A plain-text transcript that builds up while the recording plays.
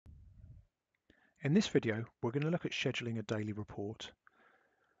In this video, we're going to look at scheduling a daily report.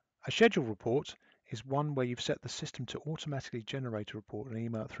 A schedule report is one where you've set the system to automatically generate a report and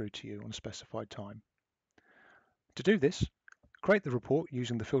email it through to you on a specified time. To do this, create the report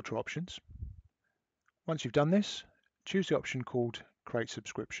using the filter options. Once you've done this, choose the option called Create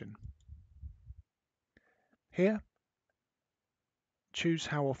Subscription. Here, choose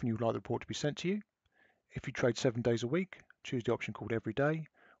how often you would like the report to be sent to you. If you trade 7 days a week, choose the option called Every Day,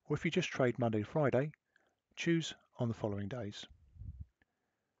 or if you just trade Monday to Friday, choose on the following days.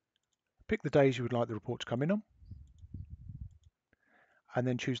 Pick the days you would like the report to come in on, and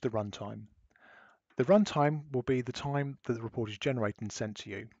then choose the runtime. The runtime will be the time that the report is generated and sent to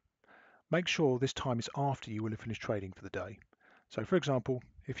you. Make sure this time is after you will have finished trading for the day. So for example,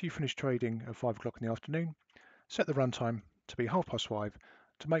 if you finish trading at 5 o'clock in the afternoon, set the runtime to be 5:30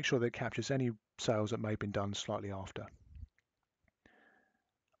 to make sure that it captures any sales that may have been done slightly after.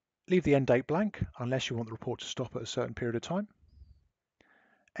 Leave the end date blank unless you want the report to stop at a certain period of time.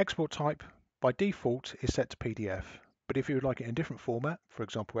 Export type by default is set to PDF, but if you would like it in a different format, for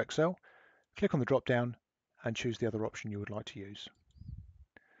example Excel, click on the drop down and choose the other option you would like to use.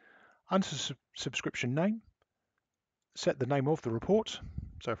 Under subscription name, set the name of the report,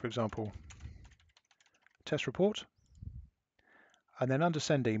 so for example test report, and then under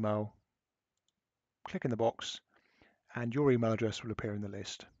send email, click in the box and your email address will appear in the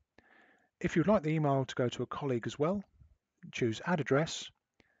list. If you'd like the email to go to a colleague as well, choose add address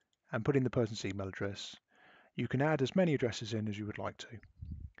and put in the person's email address. You can add as many addresses in as you would like to.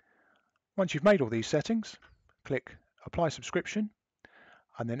 Once you've made all these settings, click apply subscription,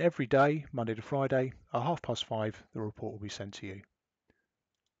 and then every day, Monday to Friday, at 5:30, the report will be sent to you.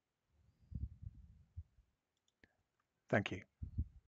 Thank you.